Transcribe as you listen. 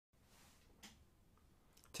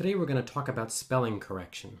Today we're going to talk about spelling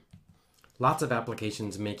correction. Lots of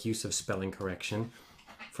applications make use of spelling correction.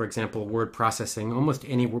 For example, word processing. Almost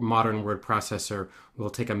any modern word processor will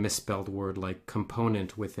take a misspelled word like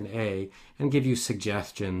component with an A and give you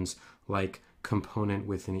suggestions like component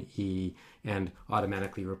with an E and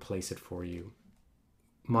automatically replace it for you.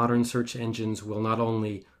 Modern search engines will not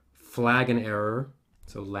only flag an error,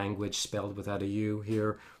 so language spelled without a U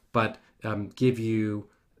here, but give you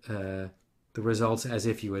the results as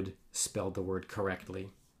if you had spelled the word correctly.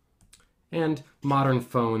 And modern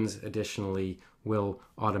phones, additionally, will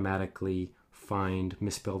automatically find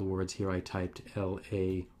misspelled words. Here I typed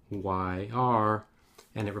L-A-Y-R,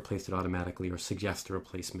 and it replaced it automatically, or suggests a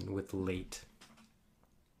replacement with late.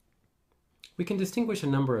 We can distinguish a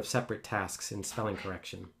number of separate tasks in spelling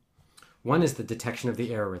correction. One is the detection of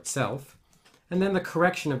the error itself, and then the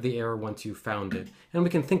correction of the error once you've found it. And we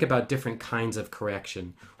can think about different kinds of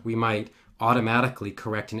correction. We might automatically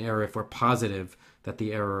correct an error if we're positive that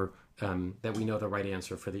the error, that we know the right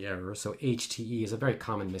answer for the error. So HTE is a very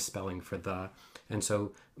common misspelling for the, and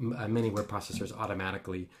so many word processors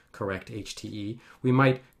automatically correct HTE. We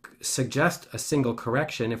might suggest a single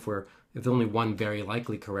correction if there's only one very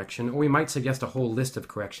likely correction, or we might suggest a whole list of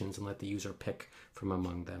corrections and let the user pick from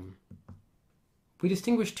among them. We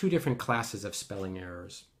distinguish two different classes of spelling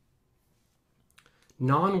errors.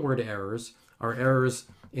 Non-word errors are errors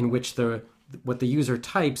in which what the user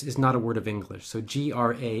types is not a word of English. So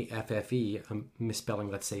G-R-A-F-F-E, a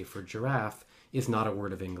misspelling, let's say, for giraffe, is not a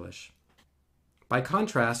word of English. By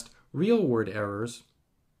contrast, real word errors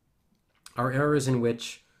are errors in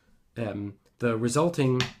which the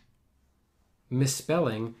resulting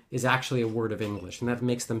misspelling is actually a word of English, and that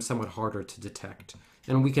makes them somewhat harder to detect.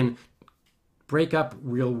 And we can break up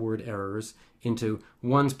real word errors into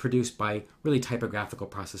ones produced by really typographical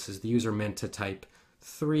processes. The user meant to type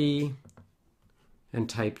 3 and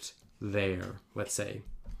typed there, let's say.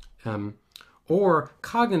 Or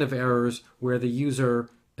cognitive errors where the user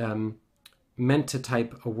meant to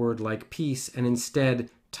type a word like peace and instead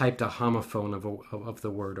typed a homophone of the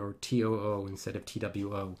word, or TOO instead of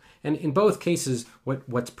TWO. And in both cases,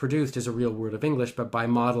 what's produced is a real word of English, but by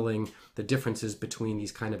modeling the differences between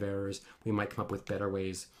these kind of errors, we might come up with better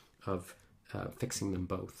ways of fixing them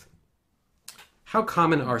both. How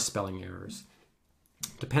common are spelling errors?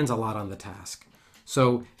 Depends a lot on the task.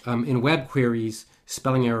 So in web queries,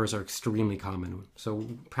 spelling errors are extremely common. So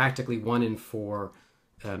practically 1 in 4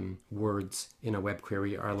 words in a web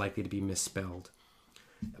query are likely to be misspelled.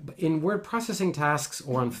 In word processing tasks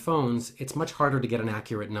or on phones, it's much harder to get an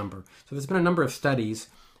accurate number. So there's been a number of studies,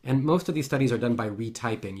 and most of these studies are done by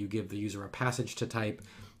retyping. You give the user a passage to type,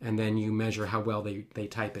 and then you measure how well they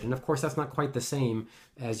type it. And of course, that's not quite the same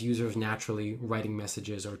as users naturally writing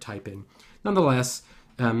messages or typing. Nonetheless,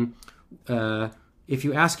 if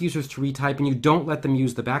you ask users to retype and you don't let them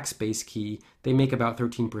use the backspace key, they make about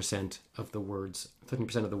 13% of the words.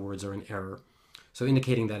 13% of the words are in error. So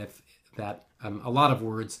indicating that a lot of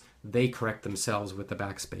words, they correct themselves with the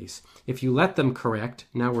backspace. If you let them correct,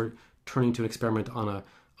 now we're turning to an experiment on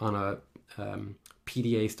a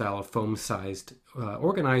PDA style foam-sized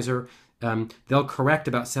organizer, they'll correct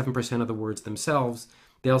about 7% of the words themselves.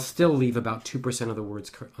 They'll still leave about 2% of the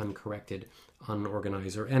words uncorrected on an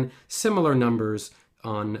organizer, and similar numbers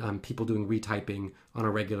on people doing retyping on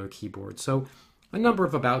a regular keyboard. So a number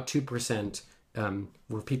of about 2%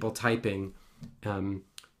 were people typing,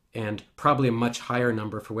 and probably a much higher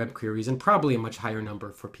number for web queries, and probably a much higher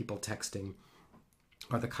number for people texting,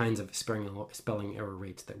 are the kinds of spelling error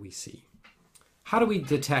rates that we see. How do we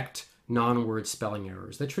detect non-word spelling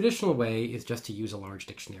errors? The traditional way is just to use a large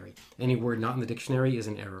dictionary. Any word not in the dictionary is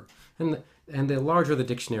an error. And the larger the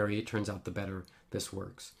dictionary, it turns out, the better this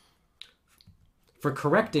works. For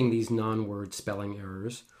correcting these non-word spelling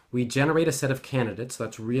errors, we generate a set of candidates,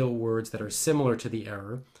 that's real words that are similar to the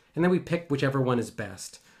error, and then we pick whichever one is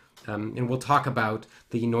best. And we'll talk about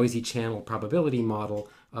the noisy channel probability model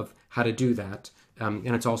of how to do that. And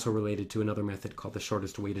it's also related to another method called the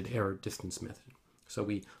shortest weighted error distance method. So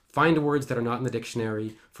we find words that are not in the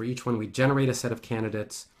dictionary. For each one, we generate a set of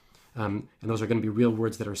candidates. And those are going to be real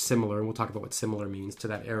words that are similar. And we'll talk about what similar means to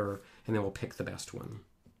that error. And then we'll pick the best one.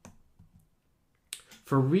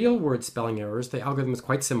 For real word spelling errors, the algorithm is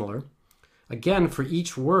quite similar. Again, for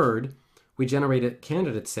each word, we generate a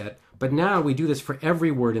candidate set, but now we do this for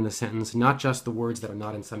every word in the sentence, not just the words that are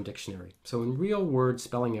not in some dictionary. So in real word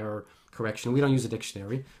spelling error correction, we don't use a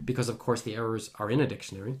dictionary because, of course, the errors are in a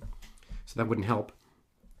dictionary, so that wouldn't help.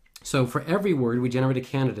 So for every word, we generate a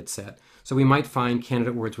candidate set. So we might find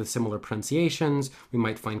candidate words with similar pronunciations, we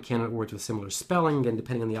might find candidate words with similar spelling, and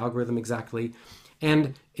depending on the algorithm exactly,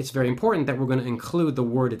 And it's very important that we're going to include the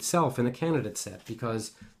word itself in the candidate set,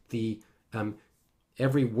 because the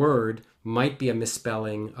every word might be a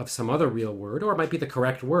misspelling of some other real word, or it might be the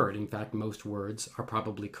correct word. In fact, most words are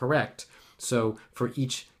probably correct. So for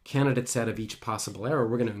each candidate set of each possible error,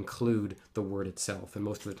 we're going to include the word itself. And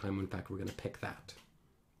most of the time, in fact, we're going to pick that.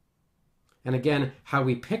 And again, how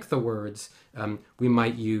we pick the words, we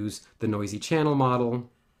might use the noisy channel model.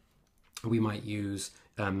 We might use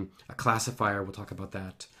a classifier. We'll talk about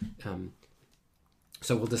that.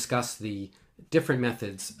 So we'll discuss the different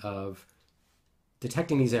methods of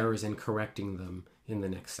detecting these errors and correcting them in the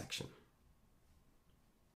next section.